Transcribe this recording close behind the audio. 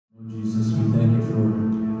you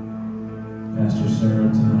for Pastor Sarah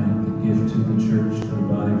tonight, the gift to the church, to the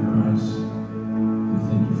body of Christ. We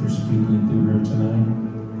thank you for speaking through her tonight.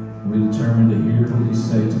 We determine to hear what you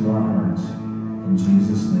say to our hearts. In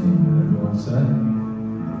Jesus' name, everyone said.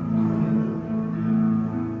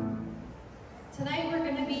 Tonight we're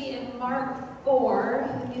going to be in Mark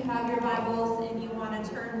 4. If you have your Bibles and you want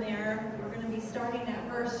to turn there, we're going to be starting at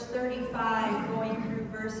verse 35, going through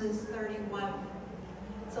verses 31.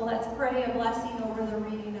 So let's pray a blessing over the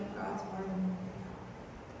reading of God's Word.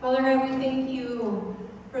 Father God, we thank you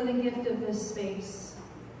for the gift of this space.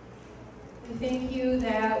 We thank you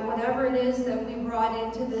that whatever it is that we brought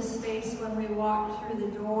into this space when we walked through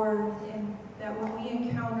the door, and that when we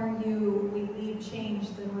encounter you, we leave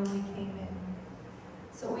changed than when we came in.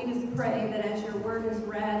 So we just pray that as your word is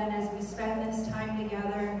read and as we spend this time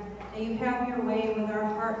together, that you have your way with our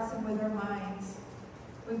hearts and with our minds.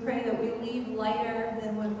 We pray that we leave lighter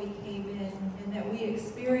than when we came in, and that we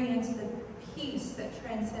experience the peace that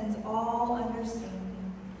transcends all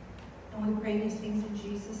understanding. And we pray these things in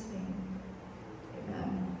Jesus' name.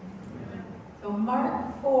 Amen. Amen. So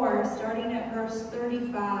Mark 4, starting at verse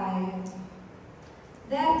 35.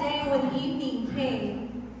 That day when evening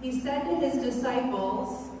came, he said to his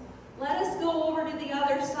disciples, "Let us go over to the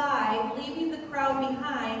other side." Leaving the crowd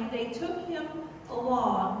behind, they took him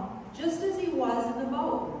along, just as he was in the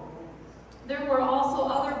boat. There were also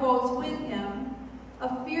other boats with him.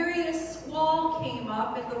 A furious squall came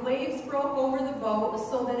up, and the waves broke over the boat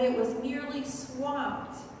so that it was nearly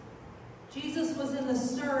swamped. Jesus was in the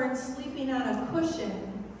stern, sleeping on a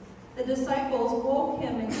cushion. The disciples woke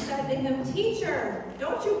him and said to him, "Teacher,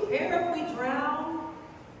 don't you care if we drown?"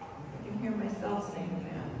 I can hear myself saying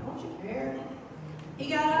that. Don't you care? He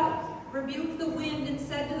got up, rebuked the wind, and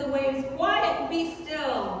said to the waves, "Quiet, be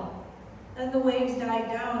still." Then the waves died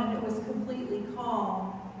down, and it was completely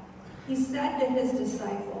calm. He said to his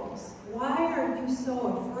disciples, "Why are you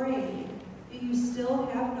so afraid? Do you still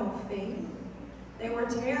have no faith?" They were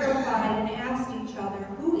terrified and asked each other,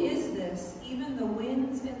 "Who is this? Even the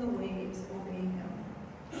winds and the waves obey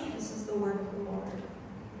him." This is the word of the Lord.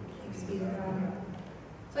 Thanks be to God.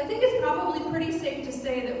 So I think it's probably pretty safe to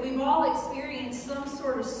say that we've all experienced some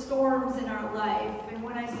sort of storms in our life. And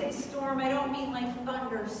when I say storm, I don't mean like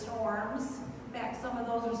thunderstorms. In fact, some of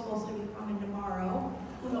those are supposed to be coming tomorrow.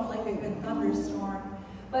 Who don't like a good thunderstorm?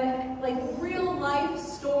 But like real life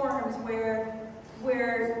storms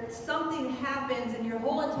where something happens and your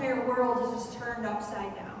whole entire world is just turned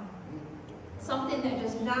upside down. Something that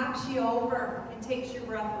just knocks you over and takes your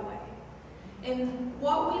breath away. And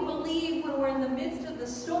what we believe when we're in the midst of the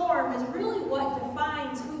storm is really what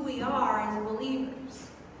defines who we are as believers.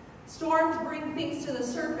 Storms bring things to the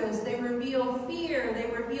surface. They reveal fear,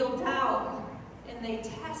 they reveal doubt, and they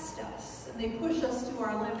test us, and they push us to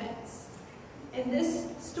our limits. And this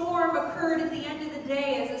storm occurred at the end of the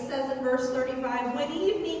day, as it says in verse 35, when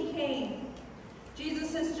evening came.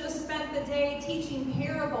 Jesus has just spent the day teaching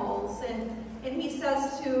parables, and he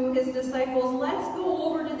says to his disciples, "Let's go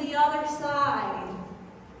over to the other side."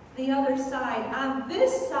 The other side. On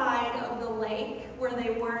this side of the lake where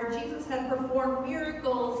they were, Jesus had performed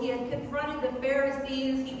miracles. He had confronted the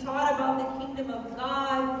Pharisees. He taught about the kingdom of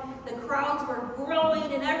God. The crowds were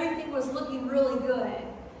growing, and everything was looking really good.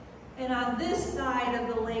 And on this side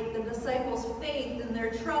of the lake, the disciples' faith and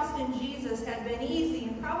their trust in Jesus had been easy,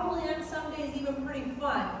 and probably on some days even pretty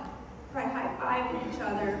fun. Probably high-fiving each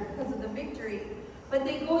other because of the victory. But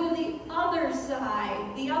they go to the other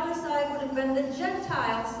side. The other side would have been the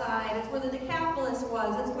Gentile side. It's where the Decapolis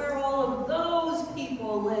was. It's where all of those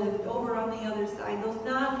people lived over on the other side. Those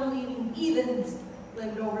non-believing heathens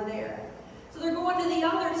lived over there. So they're going to the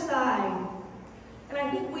other side. And I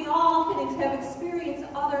think we all can have experienced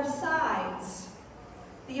other sides.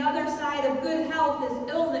 The other side of good health is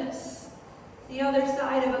illness. The other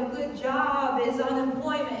side of a good job is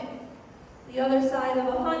unemployment. The other side of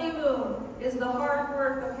a honeymoon is the hard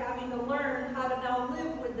work of having to learn how to now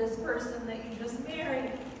live with this person that you just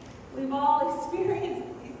married. We've all experienced,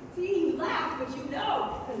 see, you laugh, but you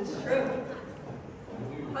know, because it's true.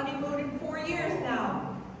 Honeymoon in 4 years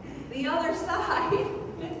now. The other side,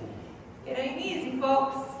 it ain't easy,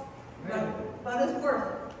 folks, but it's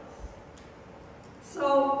worth it.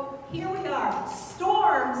 So here we are.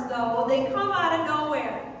 Storms, though, they come out of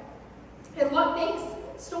nowhere. And what makes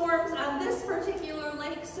storms on this particular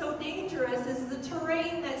lake so dangerous is the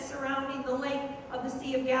terrain that's surrounding the lake of the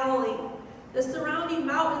Sea of Galilee. The surrounding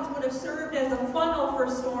mountains would have served as a funnel for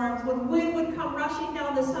storms. When wind would come rushing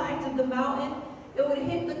down the sides of the mountain, it would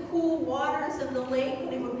hit the cool waters of the lake,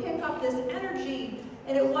 and it would pick up this energy.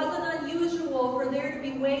 And it wasn't unusual for there to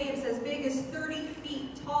be waves as big as 30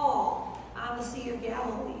 feet tall on the Sea Sea of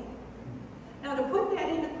Galilee. Now, to put that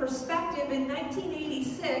into perspective, in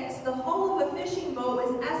 1986, the hull of a fishing boat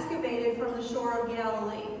was excavated from the shore of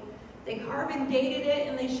Galilee. They carbon dated it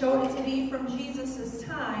and they showed it to be from Jesus'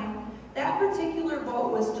 time. That particular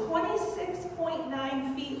boat was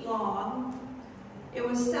 26.9 feet long. It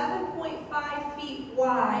was 7.5 feet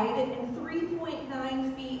wide and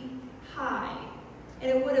 3.9 feet high. And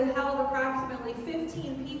it would have held approximately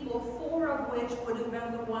 15 people, 4 of which would have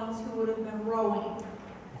been the ones who would have been rowing.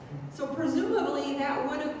 So presumably that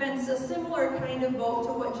would have been a similar kind of boat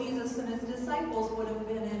to what Jesus and his disciples would have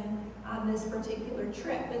been in on this particular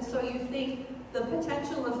trip. And so you think the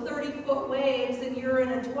potential of 30-foot waves and you're in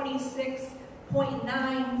a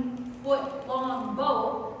 26.9-foot long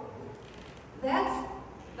boat, that's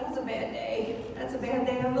a bad day. That's a bad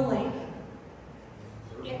day on the lake.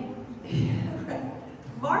 And,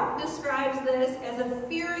 Mark describes this as a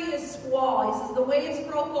furious squall. He says the waves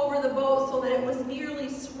broke over the boat so that it was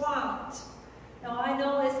nearly swamped. Now, I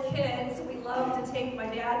know as kids, we loved to take my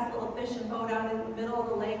dad's little fishing boat out in the middle of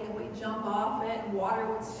the lake and we'd jump off it and water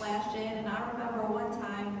would splash in. And I remember one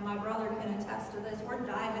time, my brother can attest to this, we're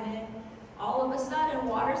diving in. All of a sudden,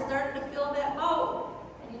 water started to fill that boat.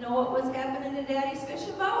 And you know what was happening to Daddy's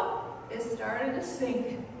fishing boat? It started to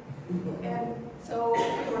sink. And so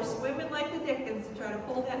we were swimming like the Dickens to try to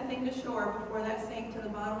pull that thing to shore before that sank to the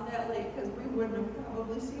bottom of that lake, because we wouldn't have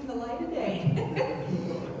probably seen the light of day.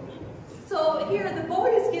 So here the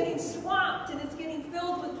boat is getting swamped and it's getting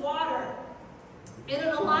filled with water. And in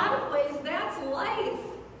a lot of ways, that's life.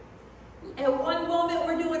 At one moment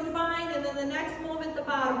we're doing fine, and then the next moment the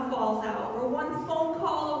bottom falls out. We're one phone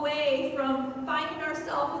call away from finding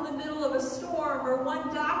ourselves in the middle of a storm, or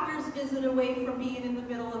one doctor's visit away from being in the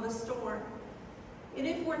middle of a storm. And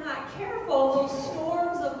if we're not careful, those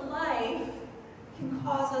storms of life can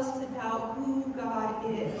cause us to doubt who God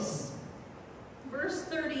is. Verse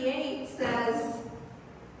 38 says,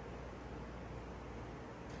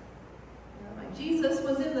 Jesus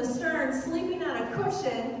was in the stern, sleeping on a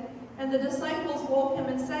cushion, and the disciples woke him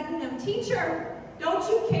and said to him, "Teacher, don't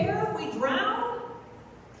you care if we drown?"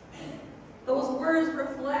 Those words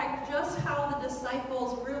reflect just how the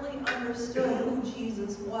disciples really understood who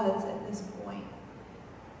Jesus was at this point.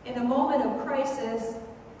 In a moment of crisis,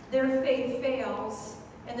 their faith fails,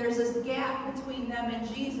 and there's this gap between them and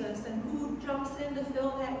Jesus, and who jumps in to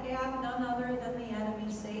fill that gap? None other than the enemy,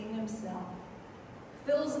 Satan himself.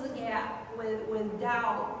 Fills the gap with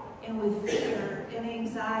doubt and with fear and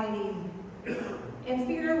anxiety. And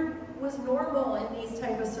fear was normal in these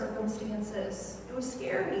type of circumstances. It was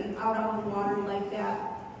scary out on the water like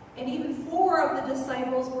that. And even 4 of the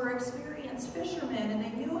disciples were experienced fishermen, and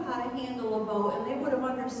they knew how to handle a boat, and they would have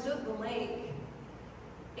understood the lake.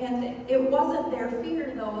 And it wasn't their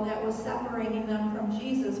fear, though, that was separating them from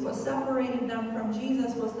Jesus. What separated them from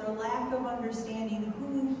Jesus was their lack of understanding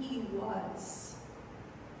who he was.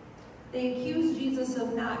 They accused Jesus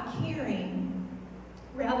of not caring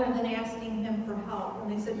rather than asking him for help.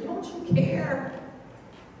 And they said, "Don't you care?"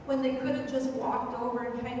 When they could have just walked over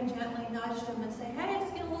and kind of gently nudged him and say, "Hey,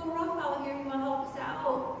 it's getting a little rough out here. You want to help us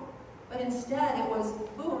out?" But instead, it was,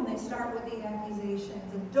 boom, they start with the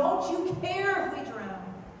accusations. And "Don't you care if we drown?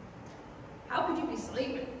 How could you be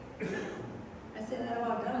sleeping?" I say that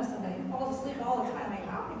about Dennis today. He falls asleep all the time. Like,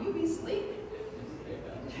 how can you be sleeping?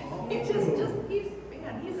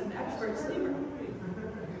 He's an expert sleeper.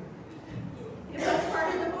 Yeah, that's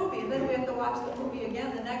part of the movie. And then we have to watch the movie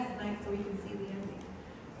again the next night so we can see the ending.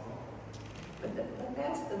 But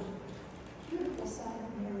that's the beautiful side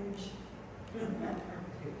of marriage.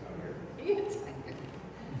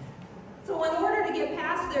 So in order to get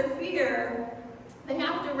past their fear, they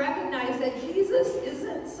have to recognize that Jesus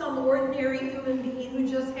isn't some ordinary human being who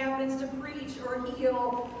just happens to preach or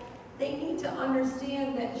heal. They need to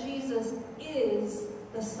understand that Jesus is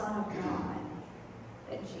the Son of God.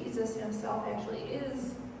 That Jesus himself actually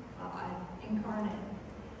is God incarnate.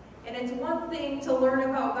 And it's one thing to learn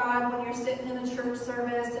about God when you're sitting in a church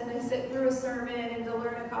service and to sit through a sermon and to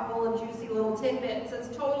learn a couple of juicy little tidbits. It's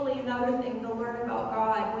totally another thing to learn about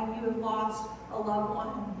God when you have lost a loved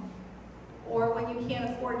one, or when you can't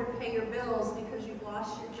afford to pay your bills because you've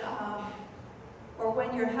lost your job, or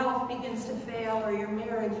when your health begins to fail or your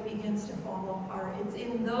marriage begins to fall apart. It's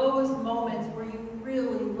in those moments where you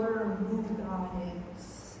really learn who God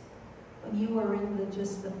is. When you are in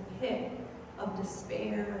just the pit of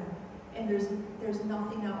despair, and there's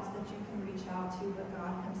nothing else that you can reach out to but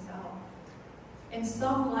God himself. And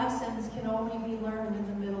some lessons can only be learned in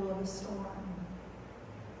the middle of a storm.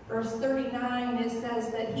 Verse 39, it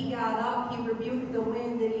says that he got up, he rebuked the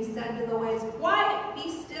wind, and he said to the waves, "Quiet,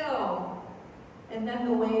 be still." And then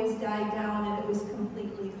the waves died down and it was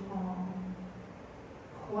completely calm.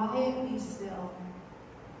 Quiet, be still.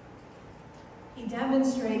 He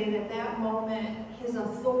demonstrated at that moment his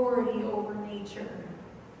authority over nature.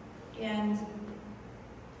 And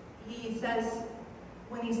he says,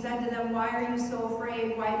 when he said to them, why are you so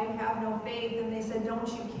afraid? Why do you have no faith? And they said, don't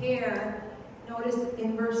you care? Notice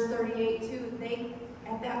in verse 38 too,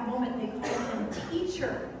 at that moment they called him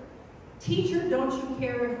teacher. Teacher, don't you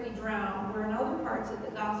care if we drown? Where in other parts of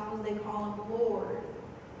the Gospels they call him Lord.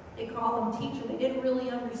 They call him teacher. They didn't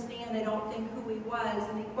really understand, I don't think, who he was,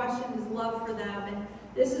 and they questioned his love for them. And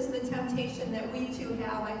this is the temptation that we too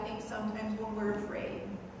have, I think, sometimes when we're afraid.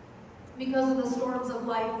 Because of the storms of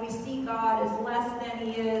life, we see God as less than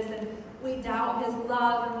he is, and we doubt his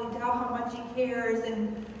love, and we doubt how much he cares,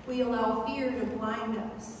 and we allow fear to blind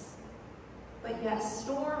us. But yes,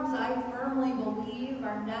 storms, I firmly believe,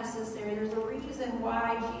 are necessary. There's a reason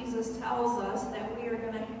why Jesus tells us that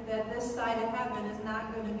that this side of heaven is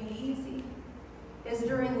not going to be easy. It's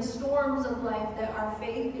during the storms of life that our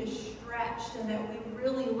faith is stretched and that we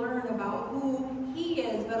really learn about who he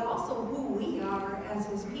is, but also who we are as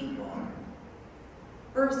his people.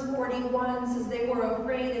 Verse 41 says, they were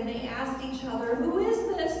afraid and they asked each other, who is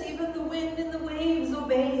this? Even the wind and the waves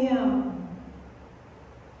obey him.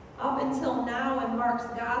 Up until now in Mark's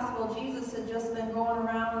gospel, Jesus had just been going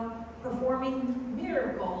around performing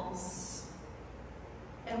miracles.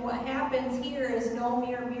 And what happens here is no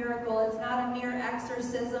mere miracle. It's not a mere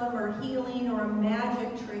exorcism or healing or a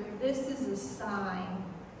magic trick. This is a sign.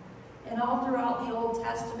 And all throughout the Old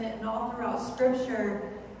Testament and all throughout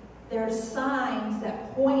Scripture, there's signs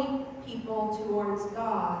that point people towards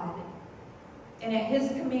God. And at his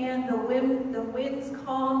command, the winds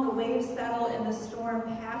calm, the waves settle, and the storm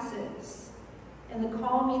passes. And the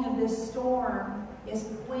calming of this storm is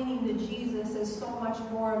pointing to Jesus as so much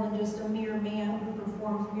more than just a mere man who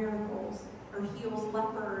performs miracles or heals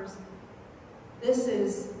lepers. This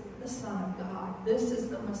is the Son of God. This is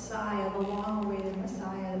the Messiah, the long-awaited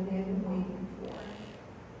Messiah that they had been waiting for.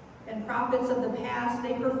 And prophets of the past,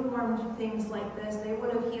 they performed things like this. They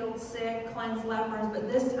would have healed sick, cleansed lepers, but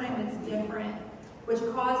this time it's different, which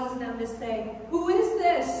causes them to say, who is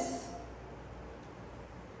this?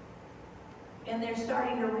 And they're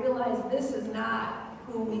starting to realize this is not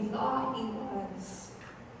who we thought he was.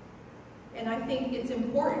 And I think it's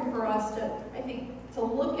important for us to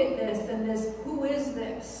look at this and this, who is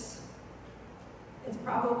this? It's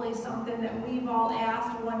probably something that we've all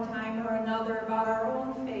asked one time or another about our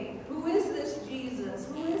own faith. Who is this Jesus?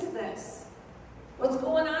 Who is this? What's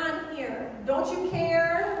going on here? Don't you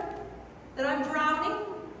care that I'm drowning?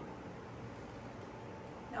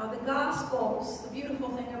 Now the Gospels, the beautiful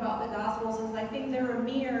thing about the Gospels is I think they're a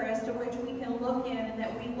mirror as to which we can look in and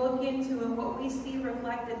that we look into, and what we see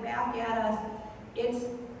reflected back at us,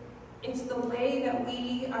 it's the way that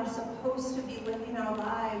we are supposed to be living our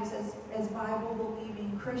lives as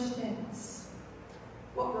Bible-believing Christians.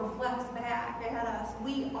 What reflects back at us.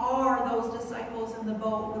 We are those disciples in the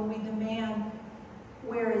boat when we demand,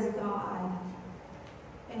 where is God?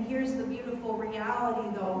 And here's the beautiful reality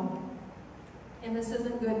though. And this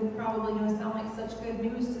isn't good, probably going to sound like such good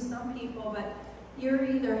news to some people, but you're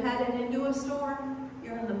either headed into a storm,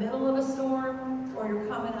 you're in the middle of a storm, or you're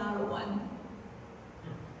coming out of one.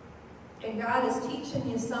 And God is teaching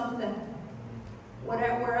you something.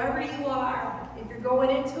 Wherever you are, if you're going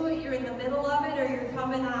into it, you're in the middle of it, or you're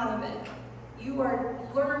coming out of it. You are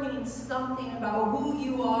learning something about who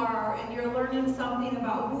you are, and you're learning something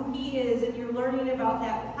about who he is, and you're learning about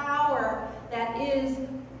that power that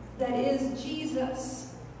is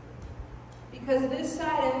Jesus. Because this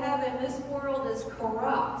side of heaven, this world is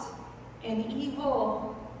corrupt and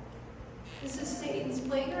evil. This is Satan's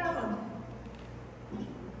playground.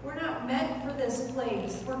 We're not meant for this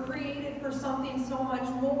place. We're created for something so much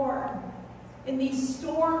more. And these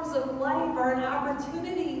storms of life are an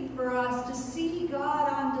opportunity for us to see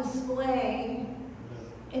God on display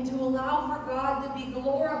and to allow for God to be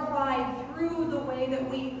glorified through the way that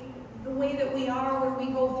we are when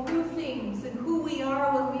we go through things, and who we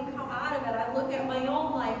are when we come out of it. I look at my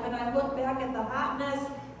own life and I look back at the hot mess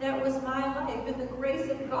that was my life, and the grace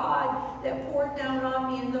of God that poured down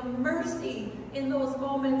on me, and the mercy in those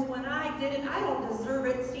moments when I don't deserve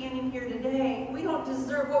it standing here today. We don't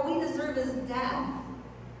deserve, what we deserve is death.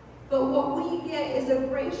 But what we get is a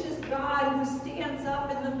gracious God who stands up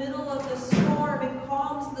in the middle of the storm and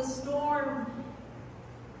calms the storm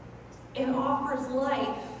and offers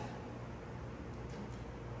life.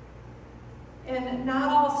 And not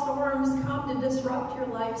all storms come to disrupt your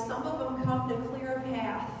life. Some of them come to clear a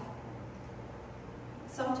path.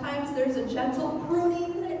 Sometimes there's a gentle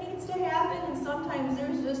pruning that needs needs to happen, and sometimes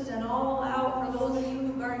there's just an all-out, for those of you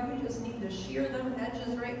who garden, you just need to shear them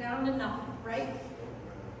hedges right down to nothing, right?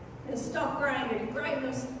 A stump grinder, you grind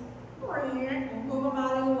them, and move them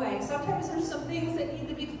out of the way. Sometimes there's some things that need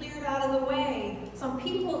to be cleared out of the way, some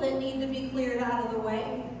people that need to be cleared out of the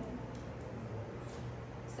way.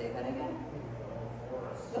 Say that again.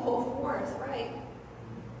 The whole forest, right?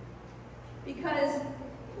 Because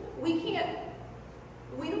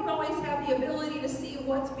we don't always have the ability to see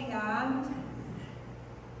what's beyond.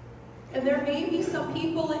 And there may be some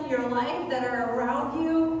people in your life that are around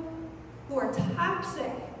you who are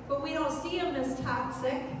toxic, but we don't see them as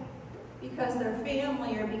toxic because they're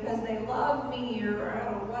family or because they love me or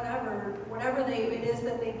whatever it is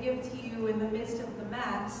that they give to you in the midst of the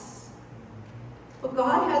mess. But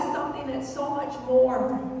God has something that's so much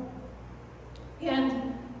more.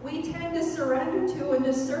 And we tend to surrender to and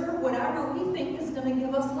to serve whatever we think is going to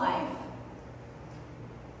give us life.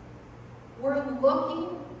 We're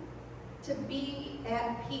looking to be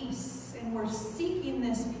at peace, and we're seeking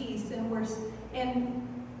this peace, and we're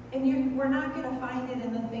not going to find it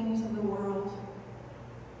in the things of the world.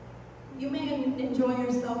 You may enjoy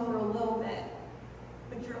yourself for a little bit,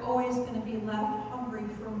 but you're always going to be left hungry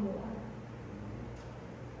for more.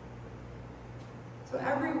 So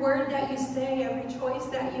every word that you say, every choice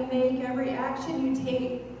that you make, every action you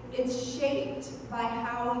take, it's shaped by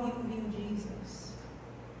how you view Jesus.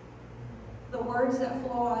 The words that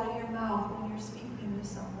flow out of your mouth when you're speaking to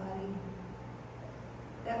somebody,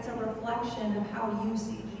 that's a reflection of how you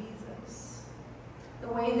see Jesus. The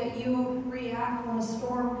way that you react when a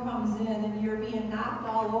storm comes in and you're being knocked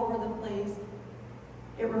all over the place,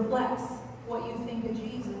 it reflects what you think of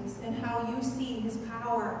Jesus and how you see his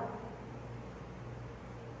power.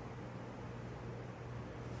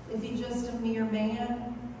 Is he just a mere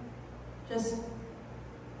man? Just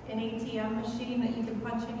an ATM machine that you can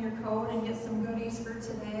punch in your code and get some goodies for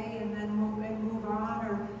today and then move on?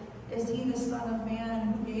 Or is he the Son of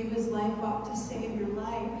Man who gave his life up to save your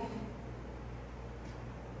life?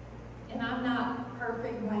 And I'm not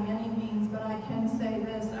perfect by any means, but I can say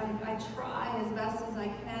this. I try as best as I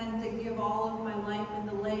can to give all of my life and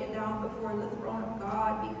to lay it down before the throne of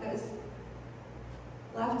God, because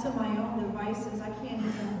left to my own devices, I can't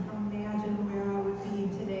even imagine where I would be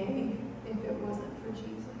today if it wasn't for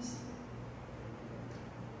Jesus.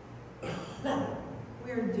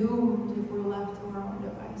 We're doomed if we're left to our own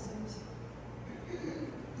devices.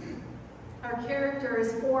 Our character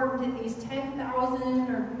is formed in these 10,000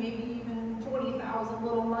 or maybe even 20,000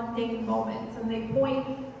 little mundane moments, and they point,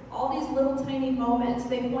 all these little tiny moments,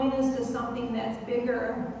 they point us to something that's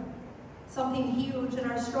bigger, something huge, in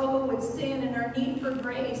our struggle with sin and our need for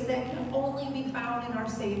grace that can only be found in our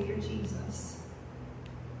Savior, Jesus.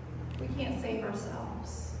 We can't save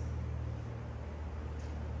ourselves.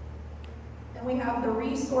 And we have the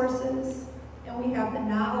resources, and we have the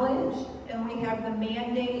knowledge, and we have the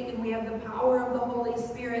mandate, and we have the power of the Holy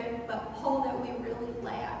Spirit, but all that we really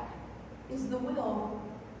lack is the will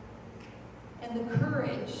and the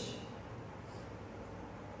courage.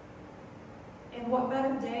 And what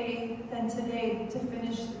better day than today to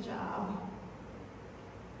finish the job?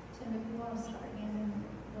 Tim, if you want to start handing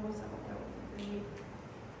those out, that would be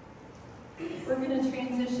great. We're going to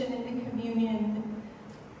transition into communion.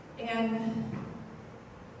 And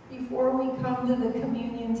before we come to the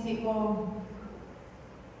communion table,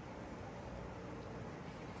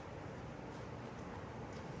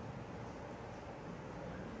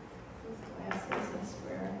 these glasses, I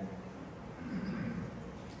swear.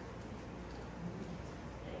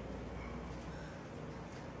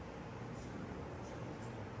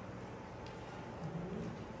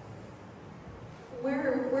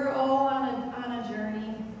 We're all on a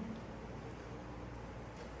journey.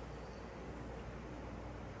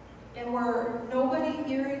 And nobody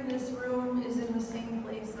here in this room is in the same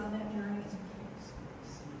place on that journey.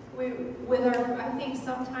 I think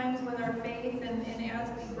sometimes with our faith and as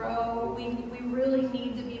we grow, we really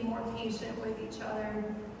need to be more patient with each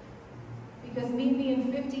other. Because me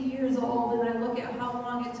being 50 years old, and I look at how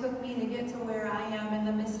long it took me to get to where I am and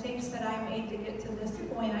the mistakes that I made to get to this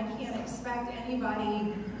point, I can't expect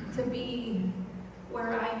anybody to be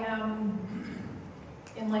where I am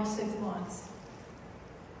in like 6 months.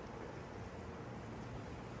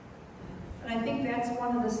 And I think that's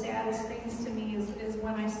one of the saddest things to me is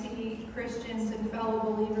when I see Christians and fellow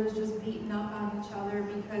believers just beating up on each other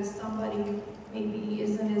because somebody maybe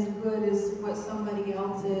isn't as good as what somebody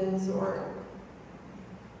else is, or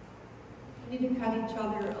we need to cut each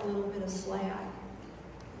other a little bit of slack.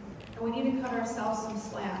 And we need to cut ourselves some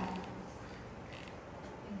slack.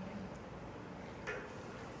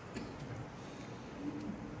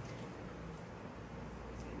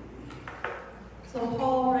 So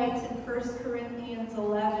Paul writes in 1 Corinthians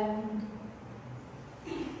 11,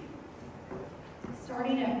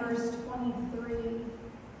 starting at verse 23.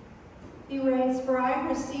 He writes, "For I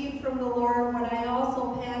received from the Lord what I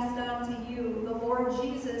also passed on to you. The Lord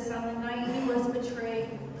Jesus, on the night he was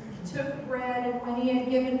betrayed, took bread, and when he had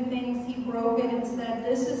given thanks, he broke it and said,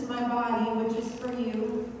 'This is my body, which is for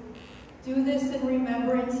you. Do this in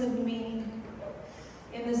remembrance of me.'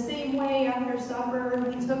 In the same way, after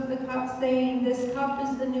supper, he took the cup, saying, 'This cup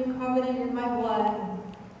is the new covenant in my blood.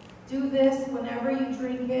 Do this whenever you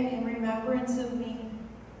drink it in remembrance of me.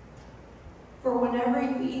 For whenever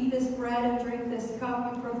you eat this bread and drink this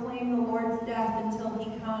cup, you proclaim the Lord's death until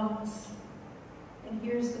he comes.'" And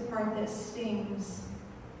here's the part that stings.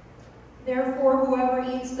 "Therefore, whoever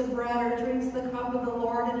eats the bread or drinks the cup of the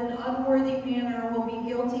Lord in an unworthy manner will be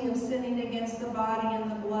guilty of sinning against the body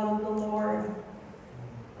and the blood of the Lord.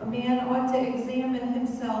 A man ought to examine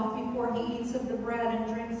himself before he eats of the bread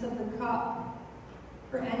and drinks of the cup.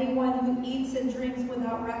 For anyone who eats and drinks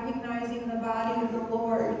without recognizing the body of the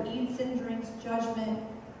Lord eats and drinks judgment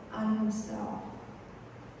on himself."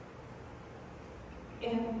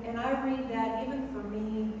 And I read that even for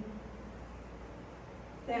me,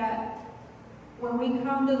 that when we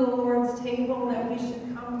come to the Lord's table, that we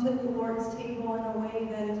should come to the Lord's table in a way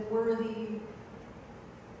that is worthy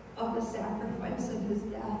of the sacrifice of his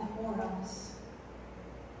death for us,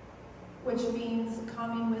 which means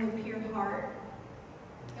coming with a pure heart.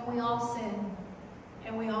 And we all sin,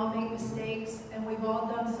 and we all make mistakes, and we've all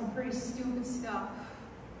done some pretty stupid stuff.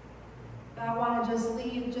 But I want to just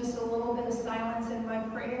leave just a little bit of silence in my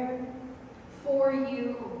prayer for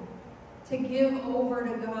you to give over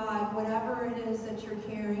to God whatever it is that you're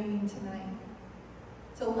carrying tonight,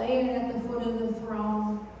 to lay it at the foot of the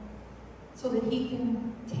throne so that he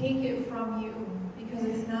can take it from you, because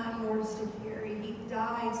it's not yours to carry. He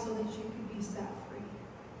died so that you could be set free.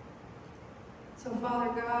 So,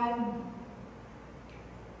 Father God,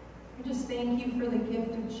 I just thank you for the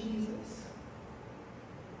gift of Jesus.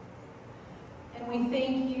 And we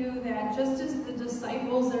thank you that just as the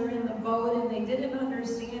disciples are in the boat and they didn't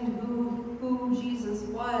understand who Jesus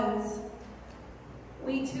was,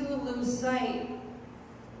 we too lose sight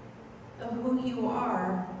of who you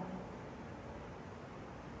are.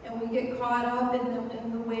 And we get caught up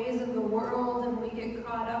in the ways of the world, and we get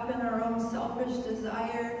caught up in our own selfish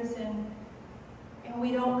desires, and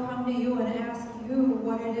we don't come to you and ask you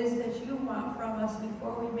what it is that you want from us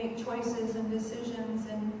before we make choices and decisions,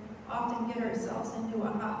 and often get ourselves into a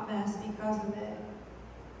hot mess because of it.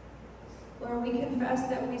 Lord, we confess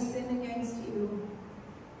that we sin against you.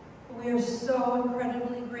 We are so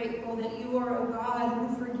incredibly grateful that you are a God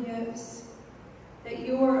who forgives, that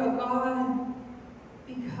you are a God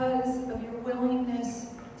because of your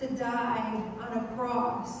willingness to die on a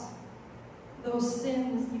cross. Those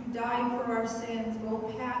sins, you died for our sins,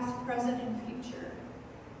 both past, present, and future.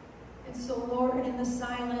 And so, Lord, in the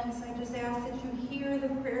silence, I just ask that you hear the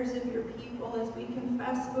prayers of your people as we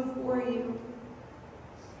confess before you.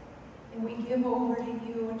 And we give over to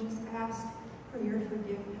you and just ask for your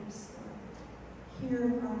forgiveness, Lord.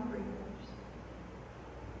 Hear our prayers.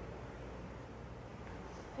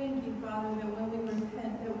 Thank you, Father, that when we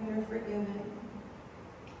repent, that we are forgiven,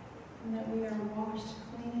 and that we are washed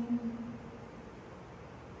clean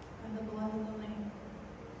by the blood of the Lamb.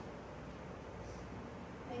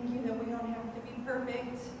 Thank you that we don't have to be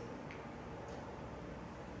perfect,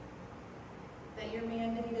 that your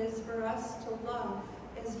mandate is for us to love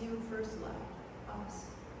as you first loved us.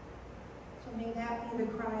 So may that be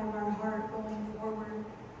the cry of our heart going forward.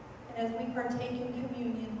 And as we partake in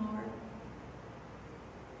communion, Lord,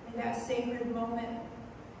 may that sacred moment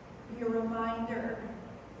be a reminder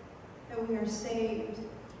that we are saved,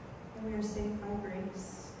 and we are saved by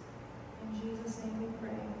grace. In Jesus' name we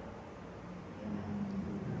pray. Amen.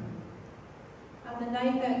 On the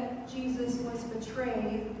night that Jesus was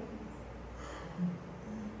betrayed,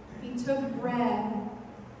 he took bread,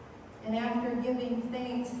 and after giving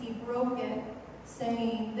thanks, he broke it,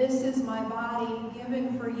 saying, "This is my body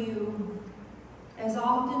given for you. As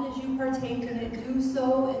often as you partake in it, do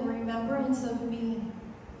so in remembrance of me."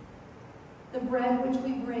 The bread which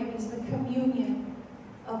we break is the communion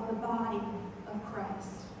of the body of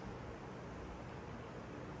Christ.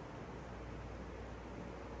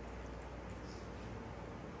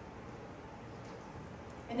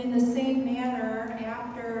 And in the same manner,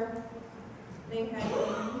 after they had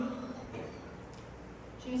eaten,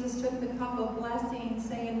 Jesus took the cup of blessing,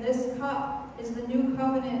 saying, "This cup is the new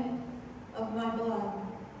covenant of my blood.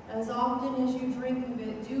 As often as you drink of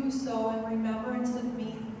it, do so in remembrance of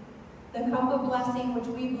me." The cup of blessing which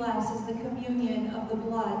we bless is the communion of the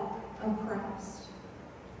blood oppressed.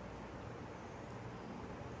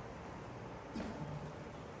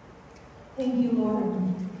 Thank you, Lord.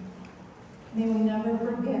 May we never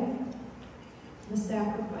forget the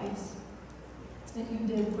sacrifice that you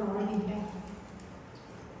did for our behalf.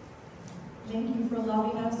 Thank you for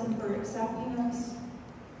loving us and for accepting us,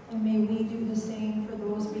 and may we do the same for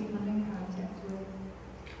those we come in contact with.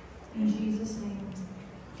 In Jesus' name,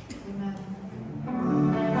 amen.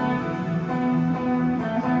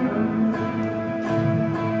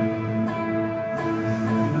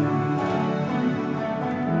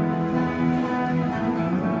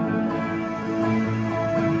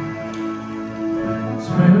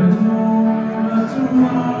 There's no way about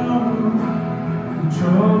tomorrow, the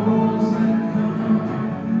troubles that come.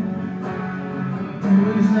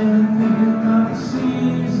 Always never thinking about the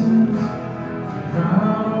seasons,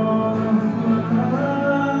 proud all of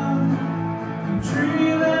love. The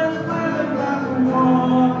tree that's planted by the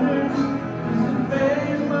waters isn't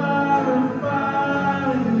fazed by the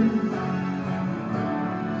fire.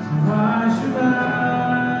 So why should I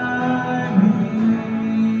be?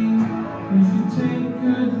 'Cause you take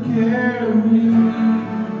good care of me.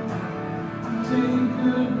 You take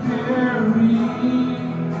good care of me.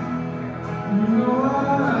 You know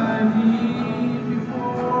what I need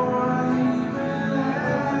before I even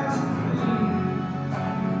ask you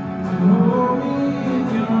to hold me in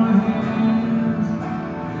your hands.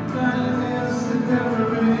 Kindness that never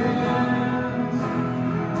ends.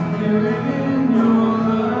 Carrying your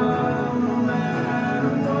love no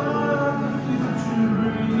matter what the future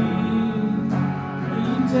brings.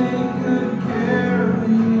 You take good care of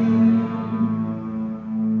me.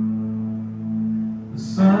 The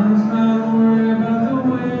sun's not worried about the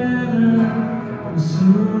winter, and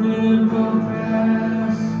soon it will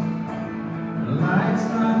pass. The light's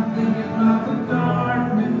not thinking about the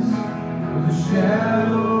darkness or the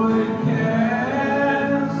shadow it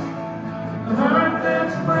casts. The heart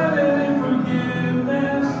that's planted in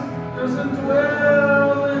forgiveness doesn't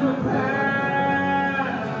dwell in the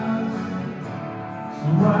past. So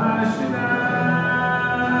why should I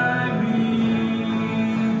be?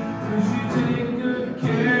 'Cause you take good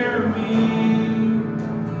care of me.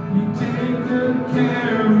 You take good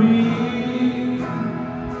care of me.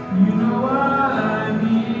 You know what I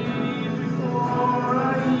need before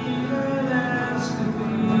I even ask of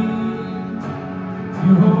thee.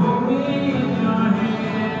 You hold me in your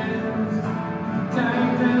hands.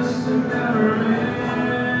 Kindness that never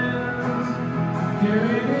ends.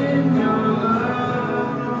 Carried in your love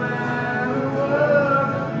no matter what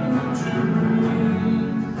the future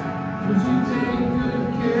brings. 'Cause you take good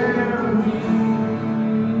care of me.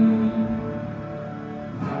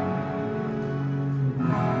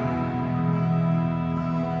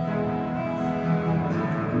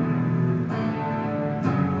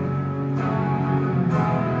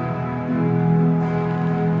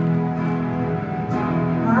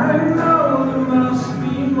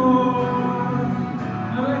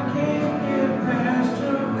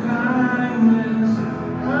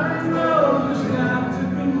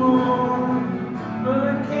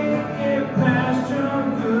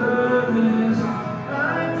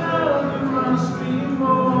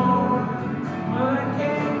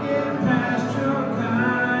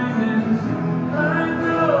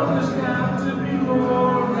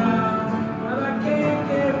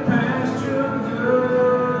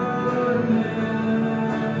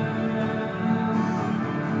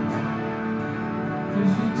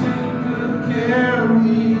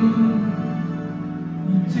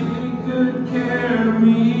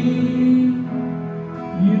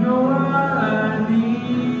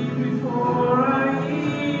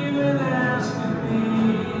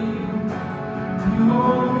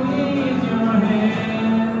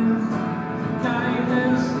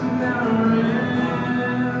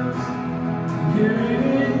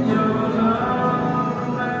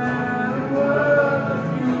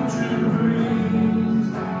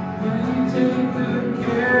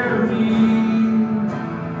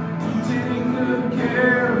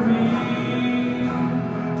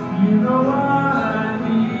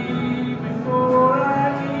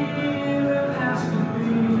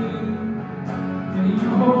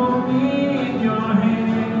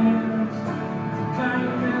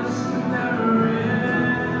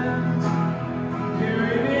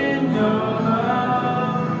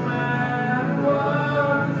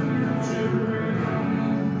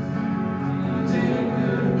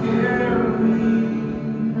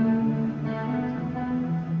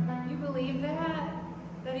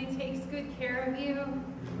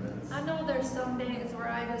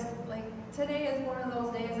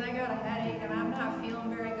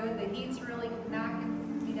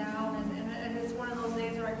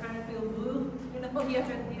 know you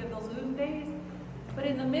have those oof days. But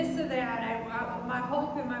in the midst of that, my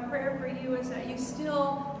hope and my prayer for you is that you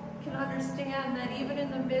still can understand that even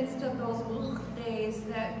in the midst of those days,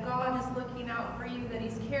 that God is looking out for you, that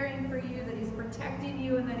He's caring for you, that He's protecting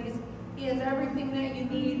you, and that He has everything that you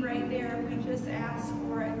need right there if we just ask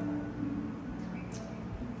for it.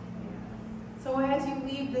 So as you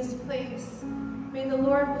leave this place, may the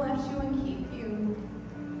Lord bless you and keep you.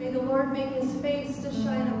 May the Lord make His face to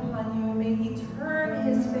shine upon you, and may He turn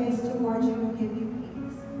His face towards you and give you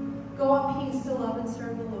peace. Go in peace to love and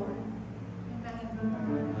serve the Lord.